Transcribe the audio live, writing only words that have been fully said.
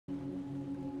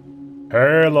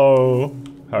Hello!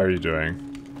 How are you doing?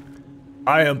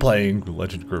 I am playing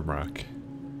Legend Grimrock.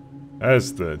 That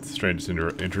is the strangest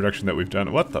introduction that we've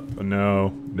done. What the? No.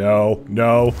 No.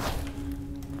 No.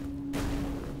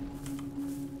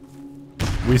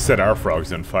 We set our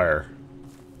frogs on fire.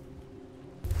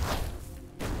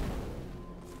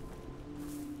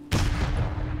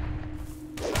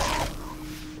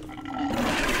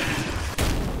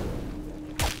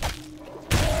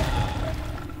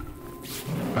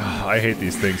 I hate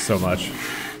these things so much.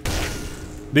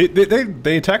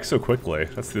 They attack so quickly.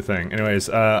 That's the thing. Anyways,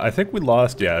 I think we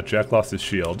lost. Yeah, Jack lost his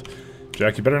shield.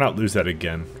 Jack, you better not lose that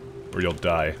again, or you'll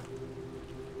die.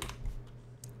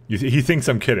 He thinks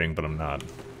I'm kidding, but I'm not.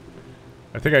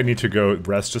 I think I need to go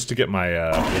rest just to get my.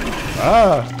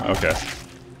 Okay.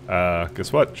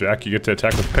 Guess what, Jack? You get to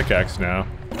attack with pickaxe now.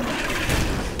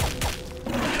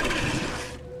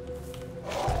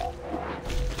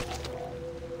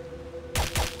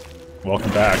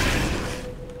 Welcome back.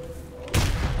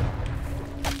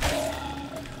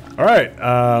 Alright,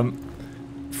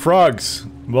 frogs.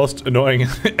 Most annoying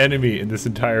enemy in this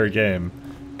entire game.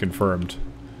 Confirmed.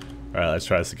 Alright, let's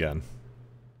try this again.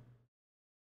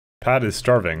 Pat is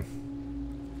starving.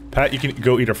 Pat, you can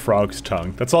go eat a frog's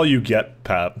tongue. That's all you get,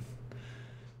 Pat.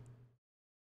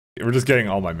 We're just getting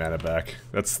all my mana back.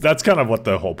 That's kind of what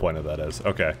the whole point of that is.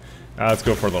 Okay. Let's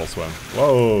go for a little swim.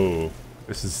 Whoa.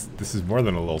 This is more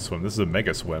than a little swim. This is a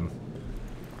mega swim.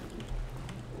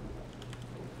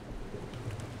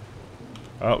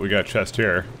 Oh, we got a chest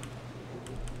here.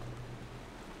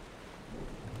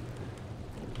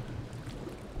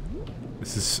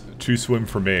 This is too swim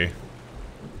for me.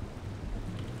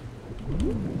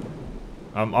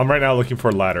 I'm right now looking for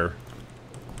a ladder.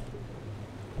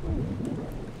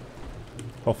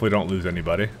 Hopefully don't lose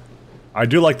anybody. I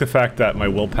do like the fact that my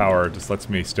willpower just lets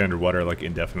me stand underwater like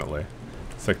indefinitely.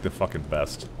 It's like the fucking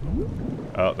best.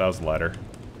 Oh, that was a ladder.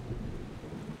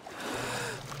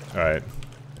 Alright.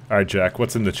 Alright, Jack,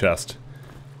 what's in the chest?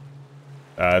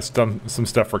 Some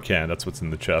stuff for Can, that's what's in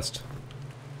the chest.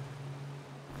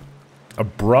 A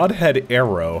broadhead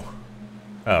arrow.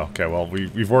 Oh, okay, well,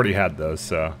 we've already had those,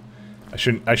 so... I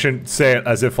shouldn't say it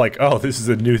as if like, oh, this is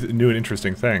a new and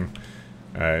interesting thing.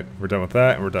 Alright, we're done with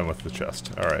that, and we're done with the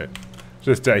chest. Alright.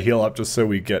 Just heal up just so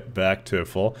we get back to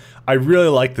full. I really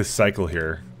like this cycle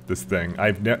here. This thing.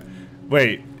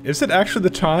 Wait, is it actually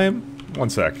the time? One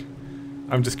sec.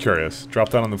 I'm just curious. Drop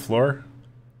that on the floor?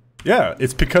 Yeah,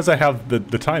 it's because I have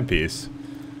the timepiece.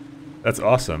 That's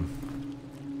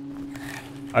awesome.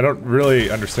 I don't really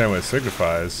understand what it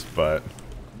signifies, but...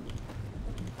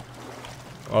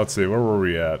 Well, let's see, where were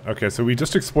we at? Okay, so we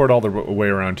just explored all the way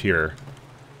around here.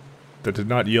 That did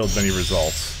not yield many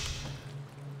results.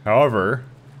 However,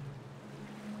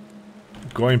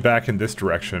 going back in this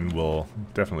direction will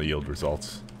definitely yield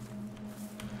results.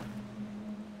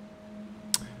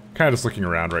 Kind of just looking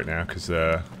around right now, because,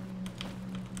 well,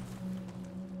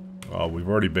 we've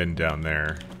already been down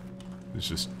there. There's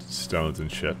just stones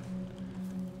and shit.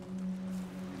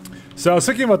 So I was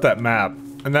thinking about that map,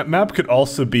 and that map could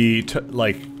also be,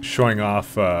 like, showing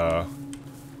off,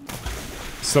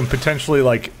 some potentially,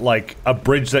 like, a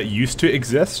bridge that used to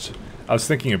exist. I was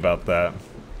thinking about that.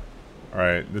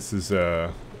 Alright, this is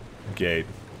a gate.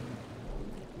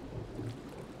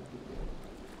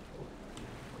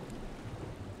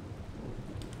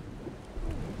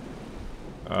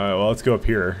 Well, let's go up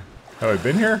here. Have I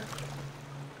been here?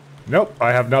 Nope,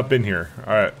 I have not been here.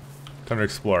 Alright, time to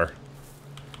explore.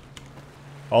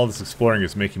 All this exploring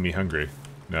is making me hungry.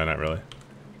 No, not really.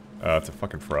 It's a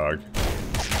fucking frog.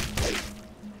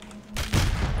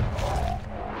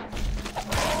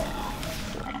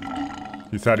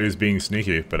 He thought he was being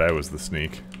sneaky, but I was the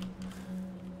sneak.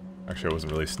 Actually, I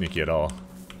wasn't really sneaky at all.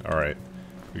 Alright.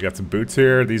 We got some boots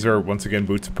here. These are, once again,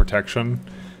 boots of protection.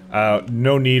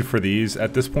 No need for these.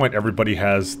 At this point, everybody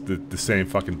has the same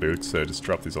fucking boots, so just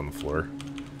drop these on the floor.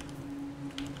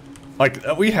 Like,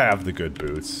 we have the good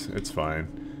boots. It's fine.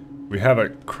 We have a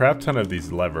crap ton of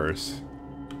these levers.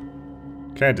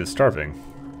 Cant is starving.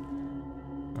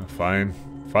 Oh, fine.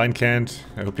 Fine, Cant.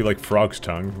 I hope you like frog's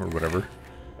tongue, or whatever.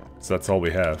 So that's all we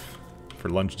have for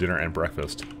lunch, dinner, and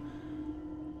breakfast.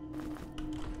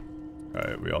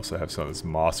 Alright, we also have some of this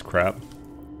moss crap.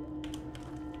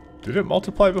 Did it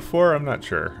multiply before? I'm not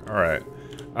sure.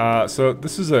 Alright. So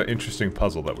this is an interesting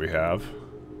puzzle that we have.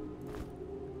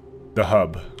 The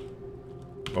hub.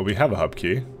 Well, we have a hub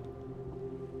key.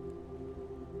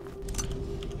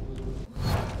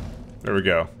 There we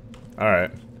go.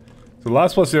 Alright. So the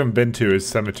last place we haven't been to is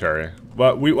cemetery.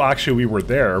 Well, we were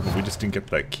there, but we just didn't get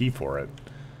the key for it.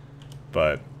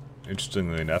 But,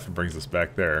 interestingly enough, it brings us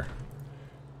back there.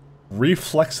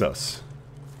 Reflexus.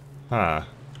 Huh.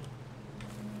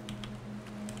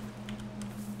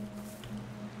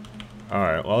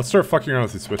 Alright, well, let's start fucking around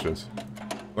with these switches.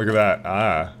 Look at that.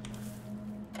 Ah.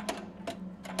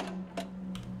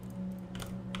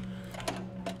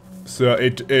 So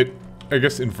it I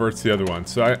guess inverts the other one.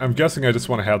 So I'm guessing I just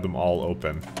want to have them all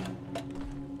open.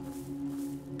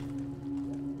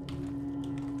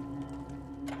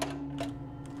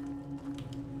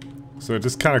 So it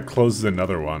just kind of closes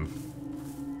another one.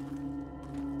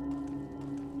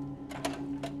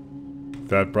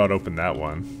 That brought open that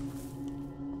one.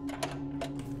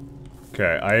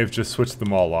 Okay, I have just switched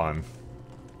them all on.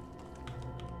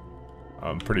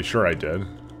 I'm pretty sure I did.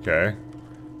 Okay.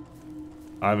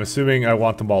 I'm assuming I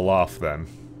want them all off then.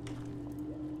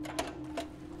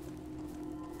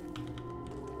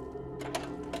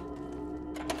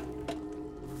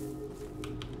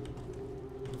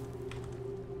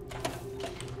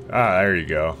 Ah, there you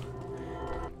go.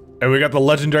 And we got the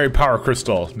legendary power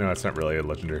crystal. No, it's not really a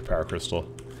legendary power crystal.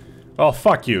 Oh,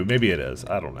 fuck you. Maybe it is.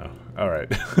 I don't know.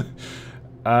 Alright.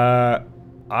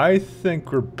 I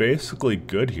think we're basically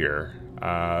good here.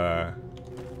 I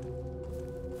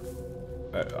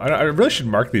really should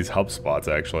mark these hub spots,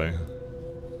 actually.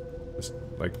 Just,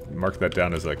 like, mark that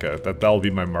down as, like, that'll be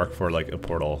my mark for, like, a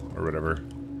portal or whatever.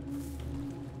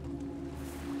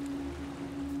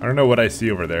 I don't know what I see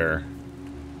over there.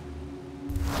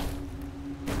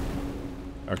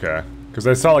 Okay. Because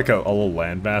I saw, like, a little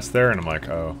landmass there, and I'm like,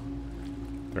 oh.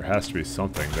 There has to be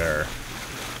something there.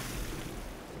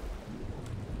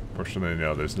 Fortunately,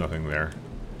 no, there's nothing there.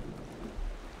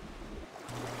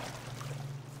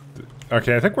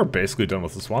 Okay, I think we're basically done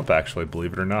with the swamp, actually,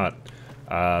 believe it or not.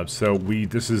 So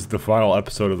this is the final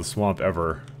episode of the swamp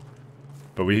ever.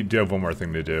 But we do have one more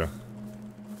thing to do.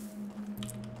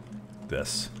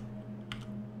 This.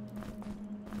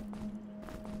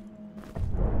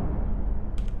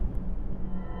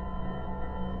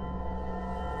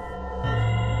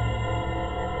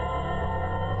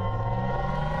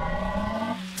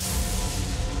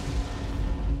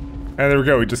 And there we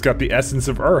go, we just got the essence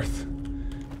of Earth.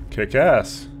 Kick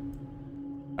ass.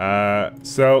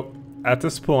 So, at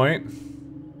this point,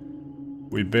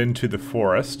 we've been to the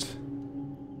forest.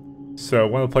 So,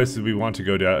 one of the places we want to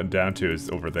go down to is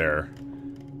over there.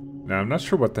 Now, I'm not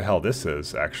sure what the hell this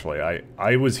is, actually.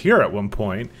 I was here at one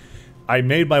point. I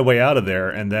made my way out of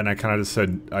there, and then I kind of just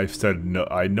said, no,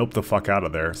 I noped the fuck out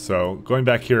of there. So, going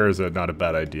back here is not a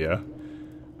bad idea.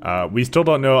 We still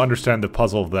don't understand the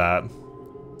puzzle of that.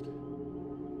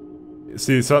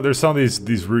 See, so there's some of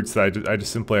these routes that I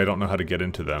just simply don't know how to get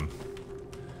into them.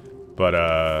 But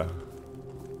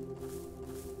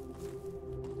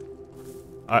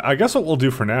I guess what we'll do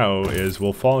for now is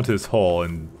we'll fall into this hole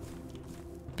and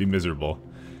be miserable.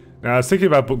 Now I was thinking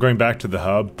about going back to the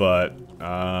hub, but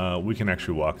we can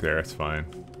actually walk there. It's fine.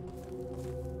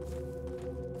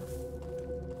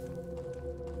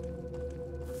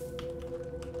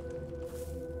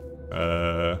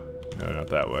 No, not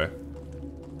that way.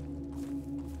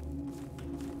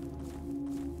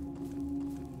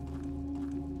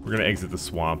 We're gonna exit the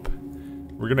swamp.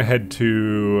 We're gonna head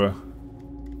to...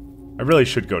 I really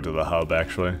should go to the hub,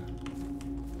 actually.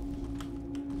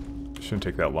 Shouldn't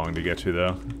take that long to get to,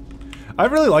 though. I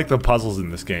really like the puzzles in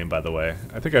this game, by the way.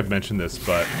 I think I've mentioned this,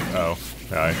 but... Oh,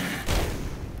 hi.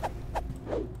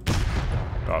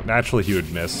 Oh, naturally he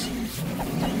would miss.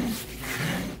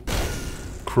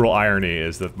 Cruel irony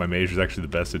is that my mage is actually the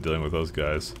best at dealing with those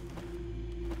guys.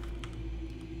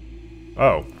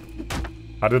 Oh.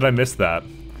 How did I miss that?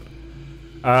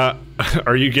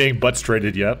 Are you getting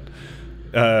butt-straighted yet?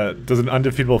 Does an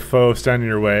undefeatable foe stand in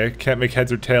your way? Can't make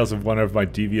heads or tails of one of my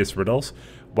devious riddles?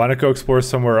 Why not go explore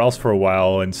somewhere else for a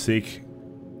while and seek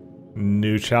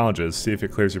new challenges? See if it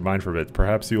clears your mind for a bit.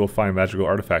 Perhaps you will find magical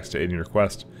artifacts to aid in your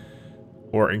quest.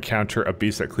 Or encounter a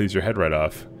beast that cleaves your head right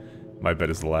off. My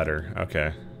bet is the latter.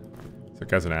 Okay. That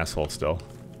guy's an asshole still.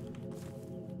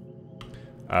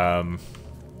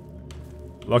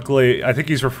 Luckily, I think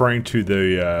he's referring to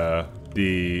the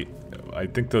I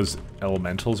think those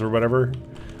elementals or whatever.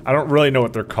 I don't really know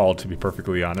what they're called, to be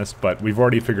perfectly honest, but we've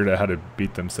already figured out how to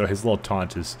beat them, so his little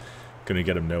taunt is gonna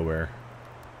get him nowhere.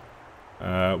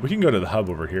 We can go to the hub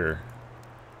over here.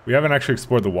 We haven't actually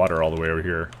explored the water all the way over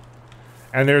here.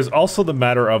 And there's also the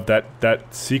matter of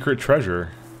that secret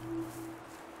treasure.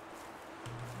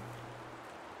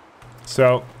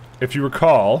 So, if you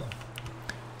recall,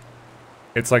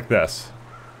 it's like this.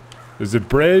 There's a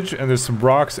bridge, and there's some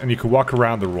rocks, and you can walk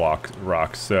around the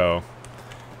rocks, so...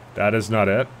 That is not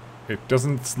it. It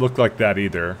doesn't look like that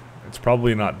either. It's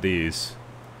probably not these.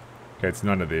 Okay, it's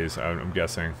none of these, I'm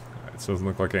guessing. It doesn't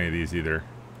look like any of these either.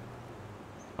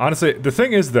 Honestly, the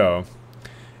thing is, though,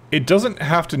 it doesn't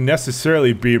have to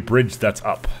necessarily be a bridge that's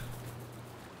up.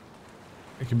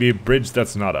 It can be a bridge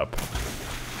that's not up.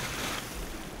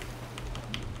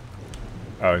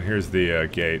 Oh, and here's the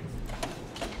gate.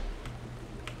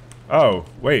 Oh,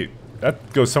 wait.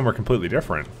 That goes somewhere completely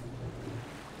different.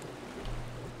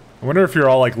 I wonder if you're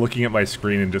all like looking at my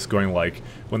screen and just going like,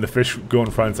 when the fish go in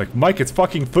front, it's like, Mike, it's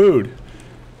fucking food!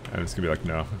 And it's gonna be like,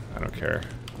 no, I don't care.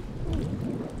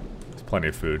 There's plenty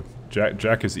of food.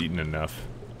 Jack has eaten enough.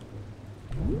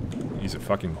 He's a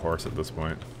fucking horse at this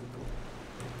point.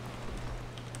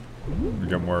 We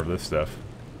got more of this stuff.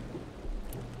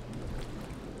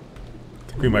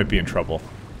 I think we might be in trouble.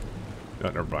 Oh,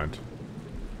 never mind.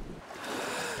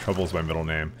 Trouble's my middle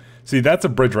name. See, that's a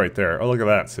bridge right there. Oh, look at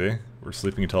that, see? We're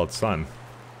sleeping until it's sun.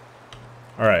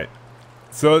 Alright.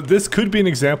 So this could be an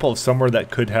example of somewhere that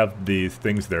could have these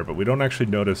things there, but we don't actually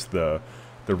notice the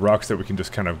rocks that we can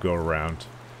just kind of go around.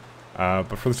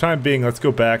 But for the time being, let's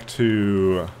go back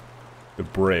to the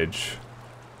bridge.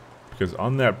 Because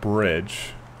on that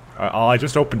bridge... I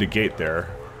just opened a gate there.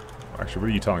 Actually, what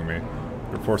are you telling me?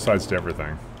 There are 4 sides to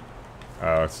everything.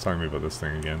 It's telling me about this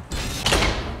thing again.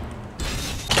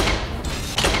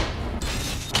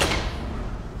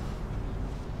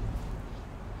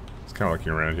 Kind of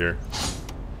looking around here.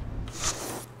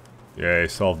 Yay,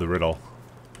 solved the riddle.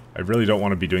 I really don't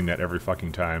want to be doing that every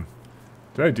fucking time.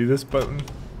 Did I do this button?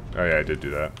 Oh yeah, I did do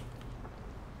that.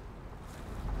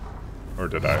 Or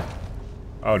did I?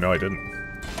 Oh no, I didn't.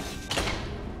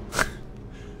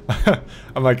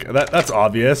 I'm like, that's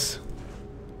obvious.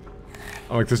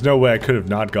 I'm like, there's no way I could have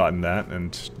not gotten that,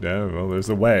 and yeah, well, there's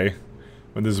a way.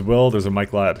 When there's a will, there's a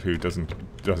Mike Ladd who doesn't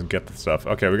get the stuff.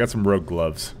 Okay, we got some rogue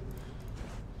gloves.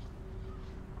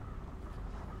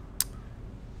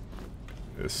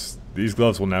 These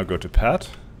gloves will now go to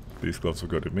Pat. These gloves will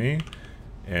go to me.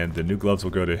 And the new gloves will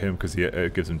go to him because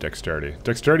it gives him dexterity.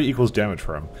 Dexterity equals damage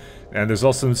for him. And there's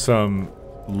also some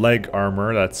leg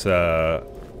armor that's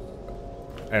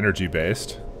energy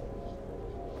based.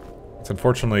 It's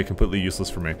unfortunately completely useless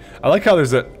for me. I like how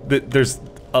there's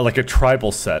like a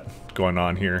tribal set going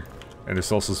on here. And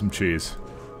there's also some cheese.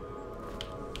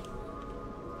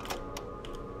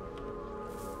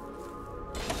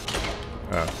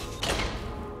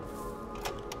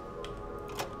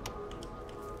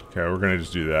 Okay, we're gonna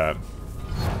just do that.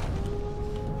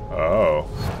 Oh.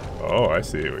 Oh, I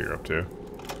see what you're up to.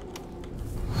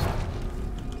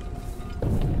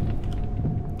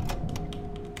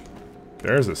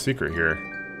 There's a secret here.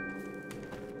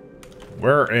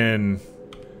 We're in...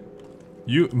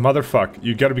 You motherfuck,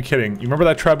 you gotta be kidding. You remember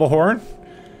that tribal horn?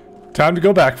 Time to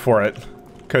go back for it.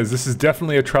 Because this is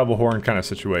definitely a tribal horn kind of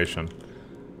situation.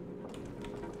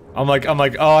 I'm like,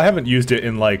 oh, I haven't used it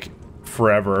in like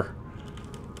forever.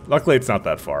 Luckily, it's not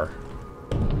that far.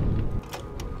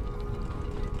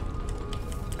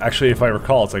 Actually, if I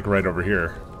recall, it's like right over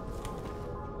here.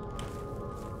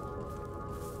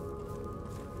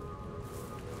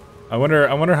 I wonder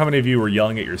how many of you were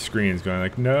yelling at your screens, going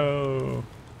like, "No,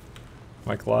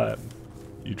 Mike Ladd,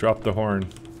 you dropped the horn."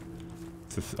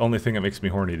 It's the only thing that makes me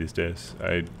horny these days.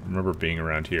 I remember being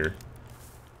around here.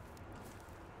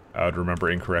 I would remember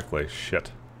incorrectly.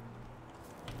 Shit.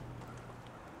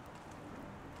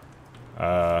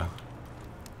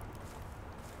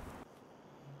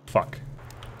 Fuck.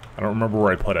 I don't remember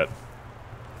where I put it.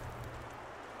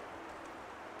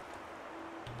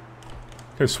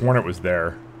 I could have sworn it was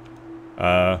there.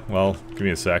 Well, give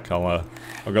me a sec. I'll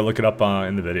go look it up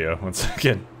in the video. 1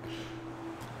 second.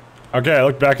 Okay, I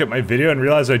looked back at my video and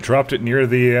realized I dropped it near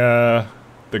the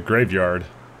graveyard.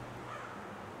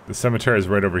 The cemetery is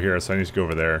right over here, so I need to go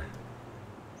over there.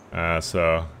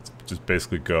 So, let's just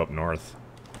basically go up north.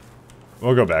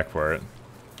 We'll go back for it.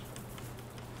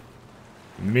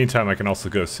 In the meantime, I can also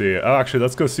go see... Oh, actually,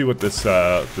 let's go see what this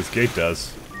gate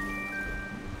does.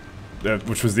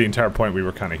 Which was the entire point we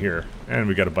were kind of here. And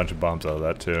we got a bunch of bombs out of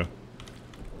that, too.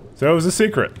 So it was a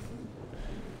secret.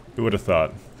 Who would have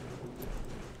thought?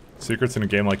 Secrets in a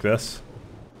game like this?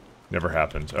 Never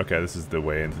happened. Okay, this is the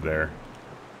way into there.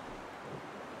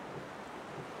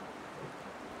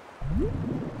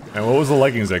 And what was the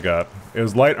leggings I got? It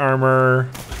was light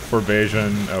armor, for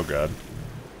evasion. Oh god.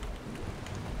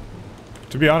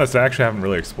 To be honest, I actually haven't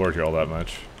really explored here all that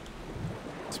much.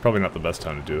 It's probably not the best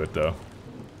time to do it, though.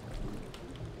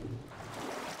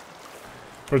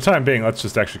 For the time being, let's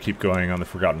just actually keep going on the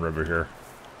Forgotten River here.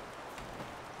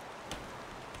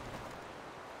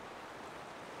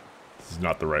 This is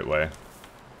not the right way.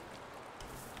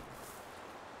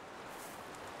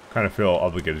 Kind of feel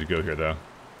obligated to go here, though.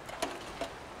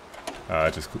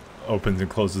 It just opens and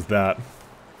closes that.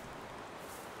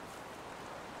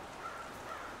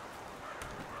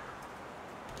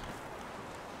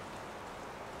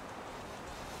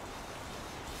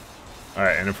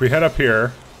 Alright, and if we head up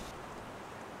here,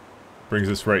 brings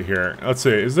us right here. Let's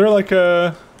see, is there like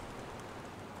a...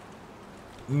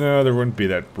 No, there wouldn't be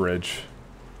that bridge.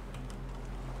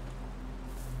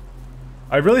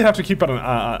 I really have to keep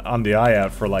on the eye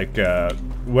out for like,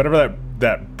 whatever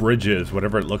that bridge is,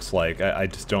 whatever it looks like. I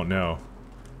just don't know.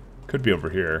 Could be over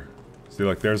here. See,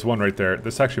 like, there's one right there.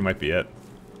 This actually might be it.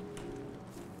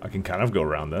 I can kind of go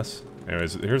around this.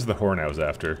 Anyways, here's the horn I was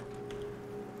after.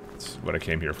 That's what I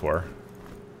came here for.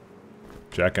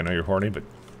 Jack, I know you're horny, but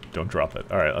don't drop it.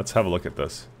 Alright, let's have a look at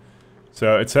this.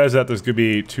 So, it says that there's gonna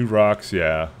be 2 rocks,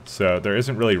 yeah. So, there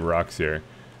isn't really rocks here.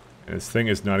 And this thing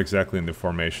is not exactly in the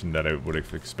formation that I would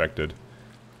have expected.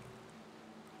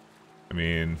 I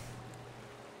mean...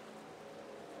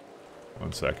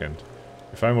 One second.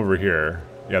 If I'm over here...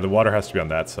 Yeah, the water has to be on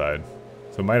that side.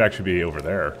 So it might actually be over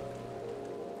there.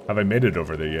 Have I made it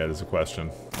over there yet is a question.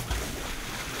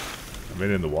 I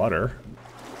made it in the water.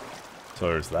 So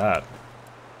there's that.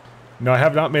 No, I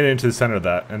have not made it into the center of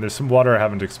that. And there's some water I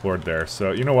haven't explored there.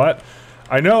 So, you know what?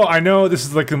 I know this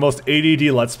is like the most ADD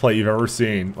Let's Play you've ever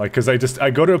seen. Like, cause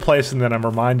I go to a place and then I'm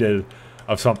reminded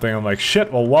of something. I'm like,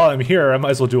 shit, well while I'm here, I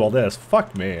might as well do all this.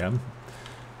 Fuck me, I'm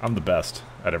the best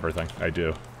at everything I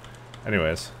do.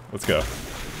 Anyways, let's go.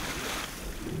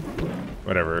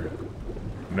 Whatever.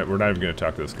 No, we're not even gonna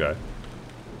talk to this guy.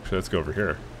 Actually, let's go over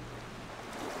here.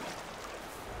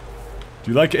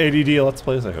 Do you like ADD Let's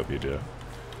Plays? I hope you do.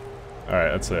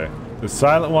 Alright, let's say. The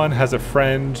Silent One has a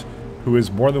friend who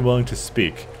is more than willing to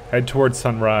speak. Head towards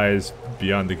sunrise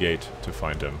beyond the gate to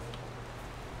find him.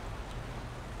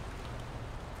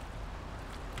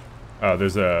 Oh,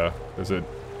 there's a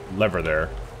lever there.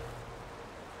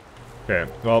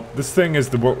 Okay, well, this thing is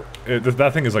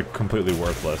that thing is like completely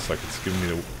worthless. Like, it's giving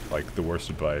me the worst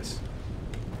advice.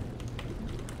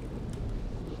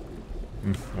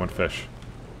 One fish.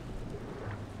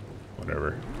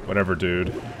 Whatever,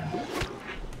 dude.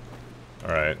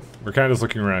 Alright, we're kind of just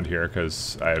looking around here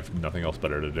because I have nothing else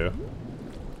better to do.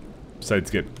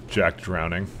 Besides get Jack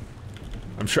drowning.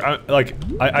 I'm sure,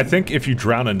 I think if you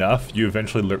drown enough, you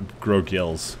eventually grow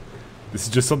gills. This is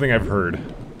just something I've heard.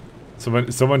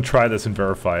 Someone try this and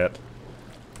verify it.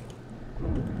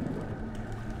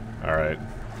 Alright.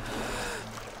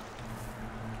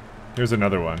 Here's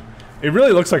another one. It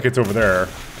really looks like it's over there,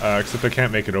 except I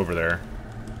can't make it over there.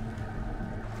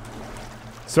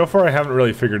 So far, I haven't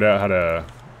really figured out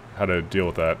how to deal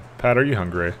with that. Pat, are you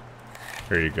hungry?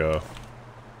 Here you go.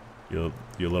 You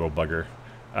little bugger.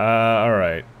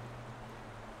 Alright.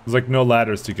 There's like no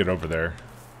ladders to get over there.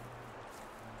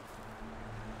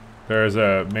 There's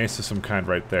a mace of some kind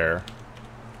right there.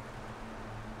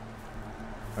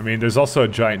 I mean, there's also a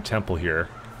giant temple here.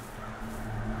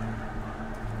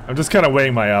 I'm just kind of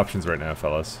weighing my options right now,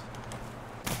 fellas.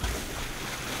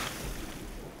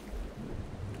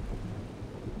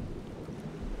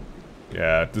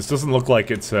 Yeah, this doesn't look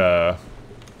like it's, there's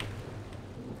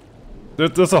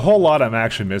a whole lot I'm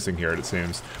actually missing here, it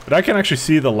seems. But I can actually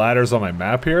see the ladders on my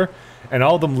map here, and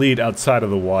all of them lead outside of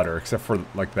the water, except for,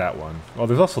 like, that one. Well,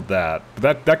 there's also that.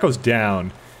 But that goes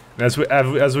down. And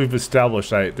as we've established,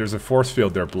 there's a force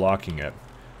field there blocking it.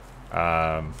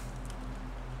 So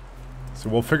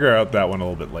we'll figure out that one a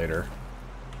little bit later.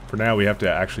 For now, we have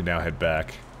to actually now head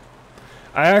back.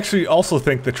 I actually also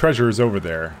think the treasure is over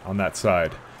there, on that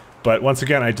side. But once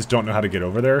again, I just don't know how to get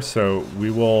over there, so we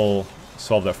will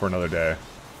solve that for another day.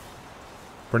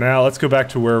 For now, let's go back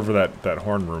to wherever that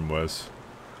horn room was.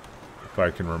 If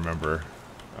I can remember.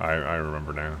 I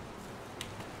remember now.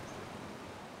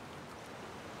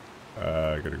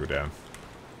 I gotta go down.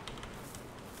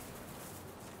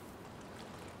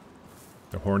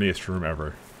 The horniest room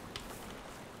ever.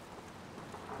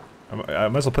 I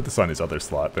might as well put this on his other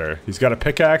slot there. He's got a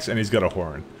pickaxe and he's got a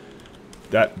horn.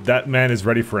 That man is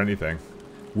ready for anything.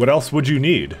 What else would you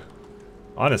need?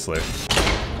 Honestly.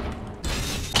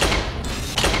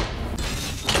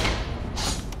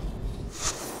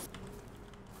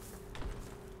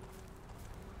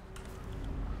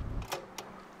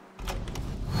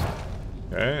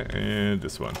 Okay, and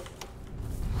this one.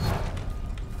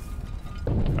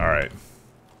 Alright.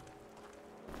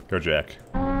 Go, Jack.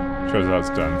 Shows how it's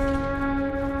done.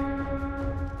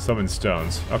 Summon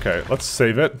stones. Okay, let's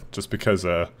save it, just because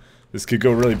this could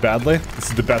go really badly.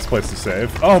 This is the best place to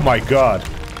save. Oh my god!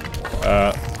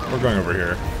 We're going over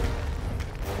here.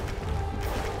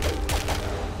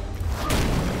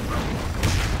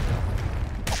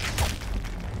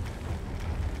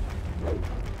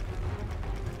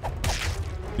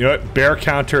 You know what? Bear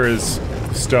counter is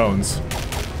stones.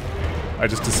 I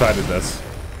just decided this.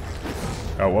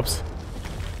 Oh, whoops.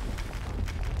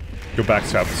 Go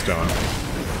backstab the stone.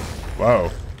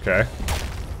 Whoa, okay.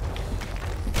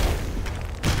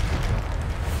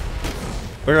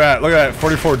 Look at that,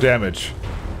 44 damage.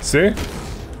 See?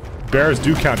 Bears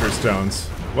do counter stones.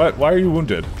 What? Why are you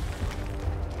wounded?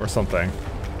 Or something.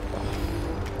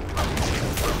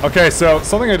 Okay, so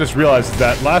something I just realized is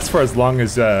that lasts for as long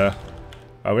as, oh,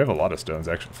 we have a lot of stones,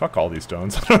 actually. Fuck all these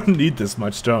stones. I don't need this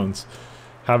much stones.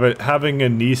 Having a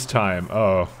niece time.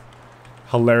 Oh.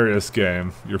 Hilarious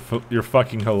game. You're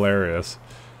fucking hilarious.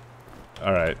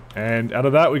 Alright, and out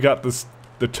of that we got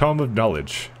the Tome of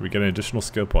Knowledge. We get an additional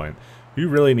skill point. Who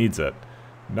really needs it?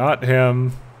 Not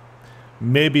him.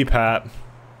 Maybe Pat.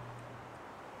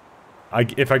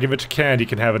 If I give it to Cand, he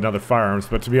can have another firearms,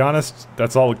 but to be honest,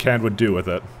 that's all Cand would do with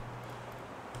it.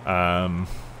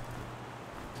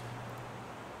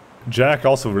 Jack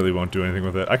also really won't do anything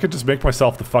with it. I could just make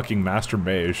myself the fucking Master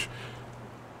Mage.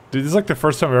 Dude, this is like the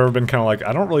first time I've ever been kind of like,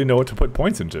 I don't really know what to put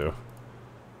points into.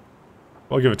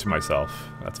 I'll give it to myself.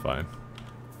 That's fine.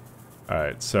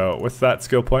 Alright, so with that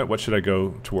skill point, what should I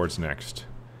go towards next?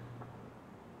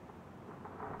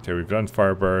 Okay, we've done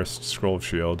Fire Burst, Scroll of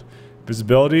Shield.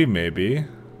 Visibility, maybe.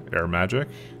 Air Magic.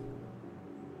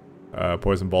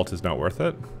 Poison Bolt is not worth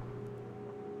it.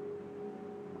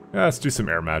 Yeah, let's do some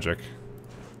Air Magic.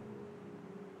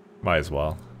 Might as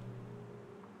well.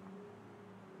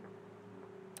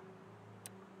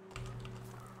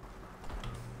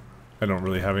 I don't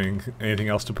really have anything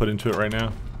else to put into it right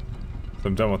now. So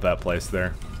I'm done with that place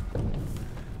there.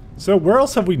 So where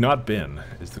else have we not been,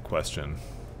 is the question.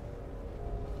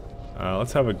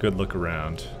 Let's have a good look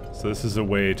around. So this is a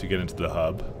way to get into the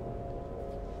hub.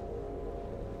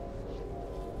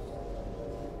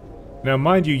 Now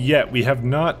mind you, yet we have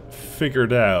not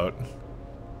figured out...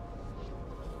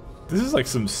 This is like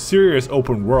some serious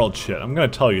open world shit, I'm gonna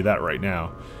tell you that right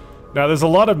now. Now there's a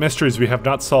lot of mysteries we have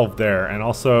not solved there, and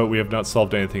also we have not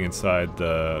solved anything inside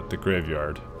the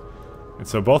graveyard. And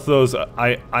so both of those,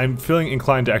 I'm feeling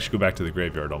inclined to actually go back to the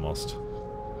graveyard almost.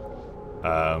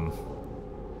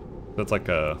 That's like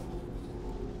a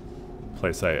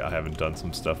place I haven't done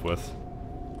some stuff with.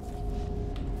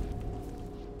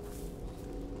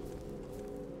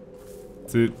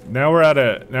 So now we're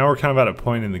kind of at a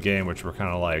point in the game which we're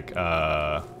kind of like,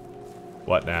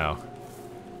 what now?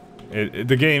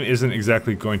 The game isn't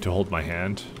exactly going to hold my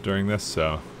hand during this,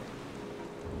 so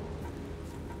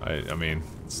I mean,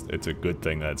 it's a good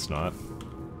thing that it's not.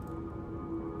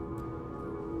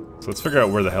 So let's figure out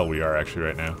where the hell we are actually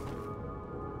right now.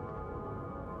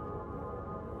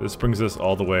 This brings us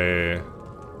all the way.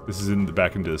 This is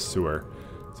back into the sewer.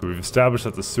 So we've established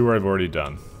that the sewer I've already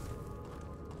done.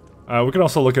 We can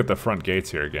also look at the front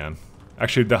gates here again.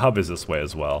 Actually, the hub is this way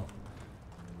as well.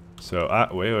 So,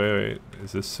 wait.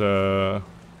 Is this,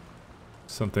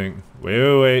 something?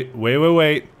 Wait.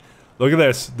 Look at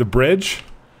this. The bridge.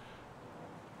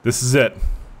 This is it.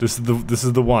 This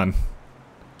is the one.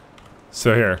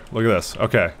 So here, look at this.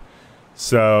 Okay.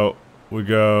 So, we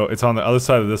go, it's on the other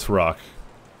side of this rock.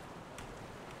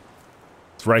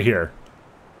 It's right here.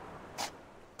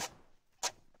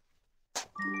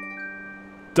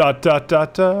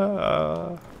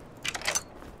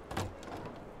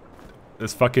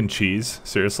 This fucking cheese,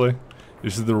 seriously?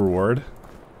 This is the reward?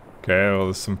 Okay,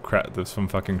 well there's some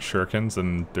fucking shurikens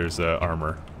and there's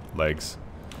armor, legs.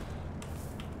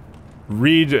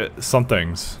 Read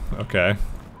somethings, okay.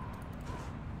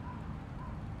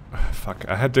 Fuck,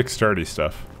 I had dexterity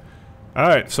stuff.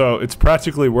 Alright, so it's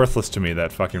practically worthless to me,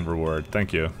 that fucking reward,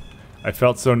 thank you. I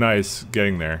felt so nice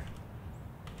getting there.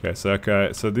 Okay, so that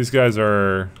guy, so these guys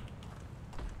are...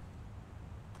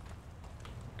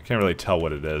 I can't really tell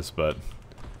what it is, but...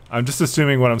 I'm just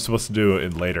assuming what I'm supposed to do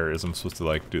in later is I'm supposed to,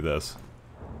 like, do this.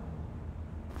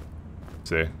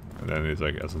 See? And then he's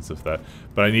like, essence of that.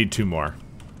 But I need 2 more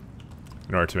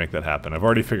in order to make that happen. I've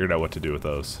already figured out what to do with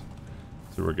those.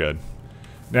 So we're good.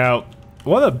 Now,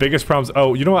 one of the biggest problems...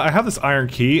 Oh, you know what? I have this iron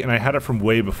key, and I had it from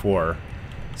way before.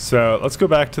 So, let's go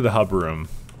back to the hub room.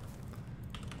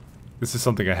 This is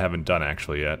something I haven't done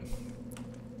actually yet.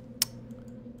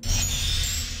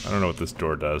 I don't know what this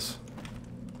door does.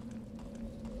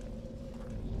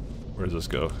 Where does this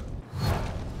go? Okay,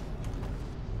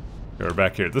 we're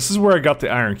back here. This is where I got the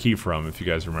iron key from, if you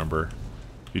guys remember.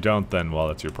 If you don't, then, well,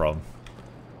 that's your problem.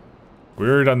 We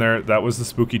were done there. That was the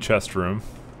spooky chest room.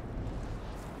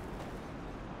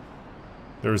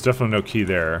 There was definitely no key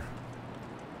there.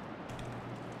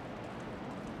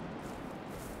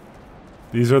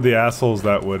 These are the assholes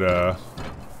that would, Oh.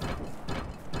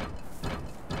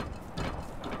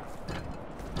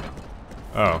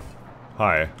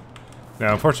 Hi.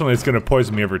 Now, unfortunately, it's gonna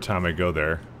poison me every time I go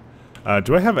there.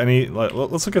 Do I have any...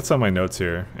 Let's look at some of my notes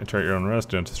here. Enter at your own rest,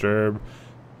 don't disturb.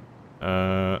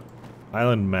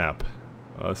 Island map.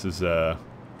 Oh, this is,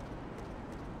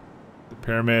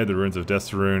 Pyramid, the ruins of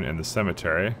Desarune, and the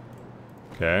cemetery.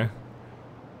 Okay.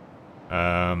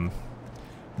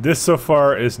 This so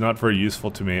far is not very useful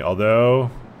to me,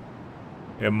 although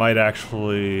it might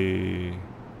actually...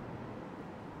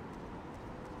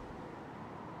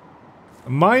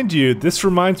 Mind you, this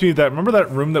reminds me that, remember that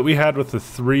room that we had with the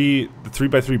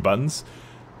 3x3 buttons?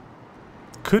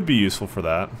 Could be useful for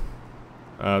that.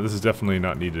 This is definitely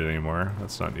not needed anymore.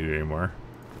 That's not needed anymore.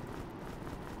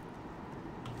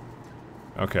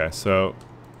 Okay, so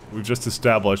we've just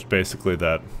established basically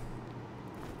that.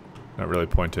 Not really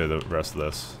point to the rest of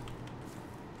this.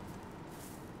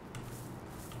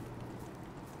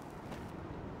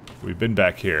 We've been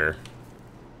back here.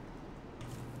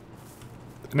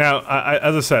 Now,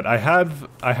 as I said, I have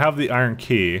the iron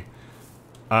key.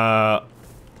 I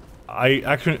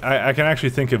can actually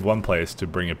think of one place to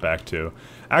bring it back to.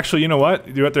 Actually, you know what?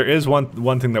 There is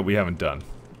one thing that we haven't done.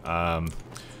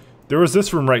 There was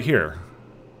this room right here.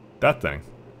 That thing.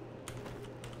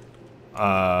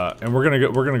 And we're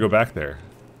gonna go back there.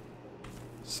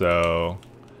 So,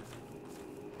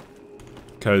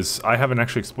 because I haven't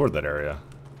actually explored that area.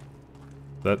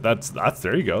 That's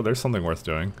there you go. There's something worth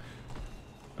doing.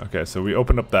 Okay, so we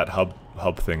opened up that hub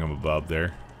thingamabob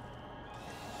there.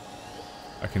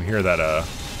 I can hear that a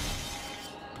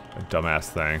dumbass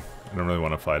thing. I don't really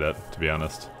want to fight it, to be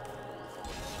honest.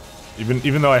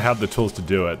 Even though I have the tools to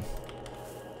do it,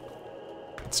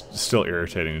 it's still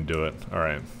irritating to do it. All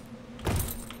right.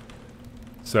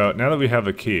 So now that we have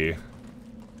a key,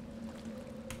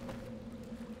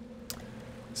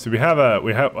 so we have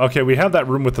that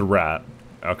room with the rat.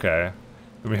 Okay,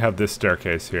 then we have this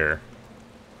staircase here.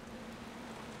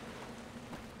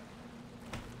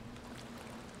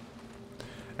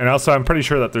 And also, I'm pretty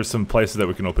sure that there's some places that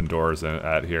we can open doors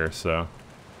at here, so.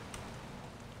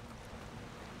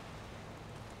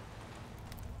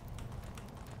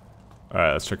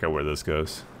 Alright, let's check out where this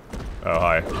goes. Oh,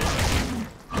 hi.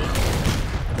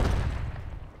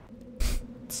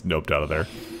 It's noped out of there.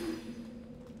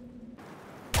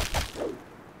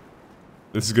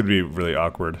 This is gonna be really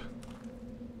awkward.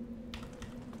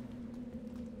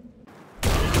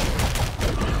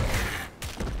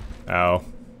 Ow.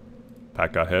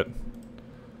 Pat got hit.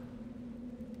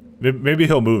 Maybe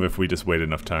he'll move if we just wait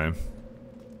enough time.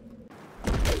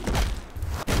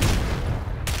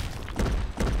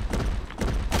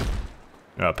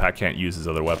 Pat can't use his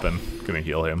other weapon. Gonna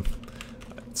heal him.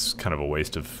 It's kind of a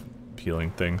waste of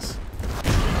healing things.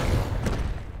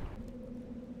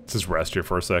 Let's just rest here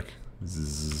for a sec.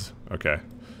 Zzz. Okay.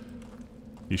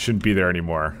 He shouldn't be there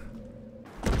anymore.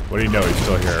 What do you know? He's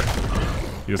still here.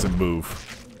 He doesn't move.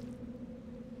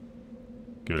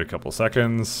 Give it a couple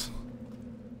seconds.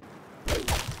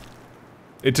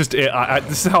 It just...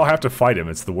 this is how I have to fight him.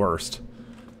 It's the worst.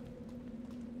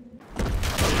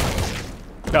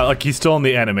 Yeah, like, he's still in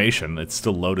the animation. It's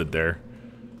still loaded there.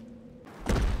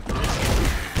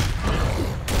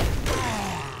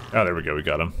 Oh, there we go. We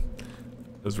got him.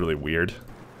 That was really weird.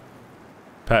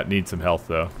 Pat needs some health,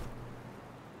 though.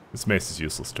 This mace is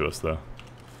useless to us, though.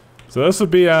 So this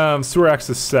would be, sewer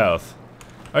access south.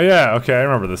 Oh, yeah. Okay, I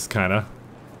remember this, kinda.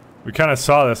 We kinda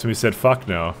saw this and we said, fuck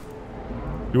no.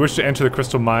 If you wish to enter the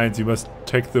crystal mines, you must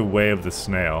take the way of the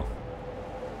snail.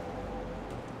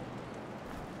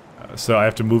 So I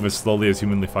have to move as slowly as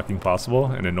humanly fucking possible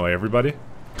and annoy everybody.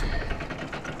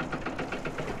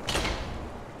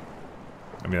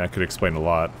 I mean, that could explain a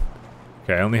lot.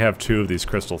 Okay, I only have 2 of these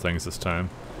crystal things this time.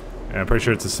 And I'm pretty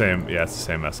sure it's the same, yeah, it's the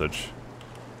same message.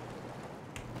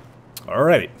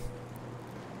 Alrighty.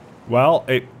 Well,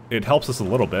 it helps us a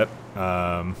little bit.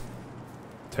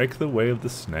 Take the way of the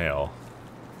snail.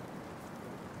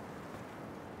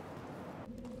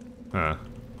 Huh.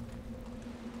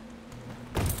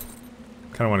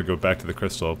 Kinda want to go back to the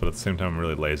crystal, but at the same time I'm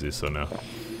really lazy, so no.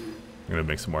 I'm gonna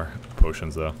make some more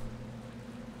potions, though.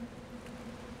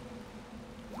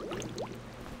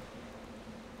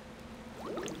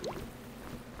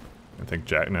 I think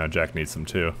Jack needs some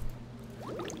too.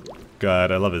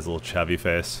 God, I love his little chavvy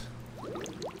face.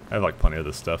 I have like plenty of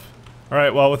this stuff.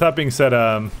 Alright, well, with that being said,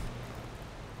 I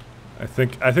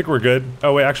think we're good.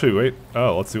 Oh, wait, actually, wait.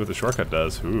 Oh, let's see what the shortcut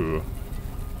does. Ooh.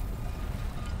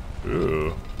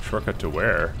 Ooh. Shortcut to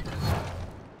where?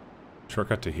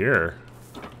 Shortcut to here.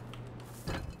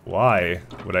 Why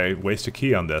would I waste a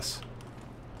key on this?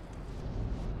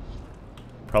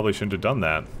 Probably shouldn't have done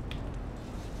that.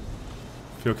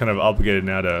 Feel kind of obligated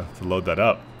now to load that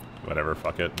up. Whatever,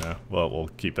 fuck it. No, well, we'll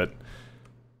keep it.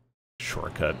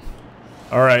 Shortcut.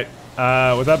 Alright,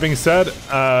 with that being said,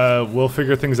 we'll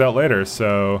figure things out later,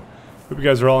 so hope you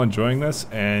guys are all enjoying this,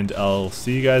 and I'll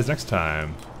see you guys next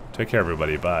time. Take care,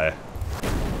 everybody. Bye.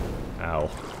 Ow.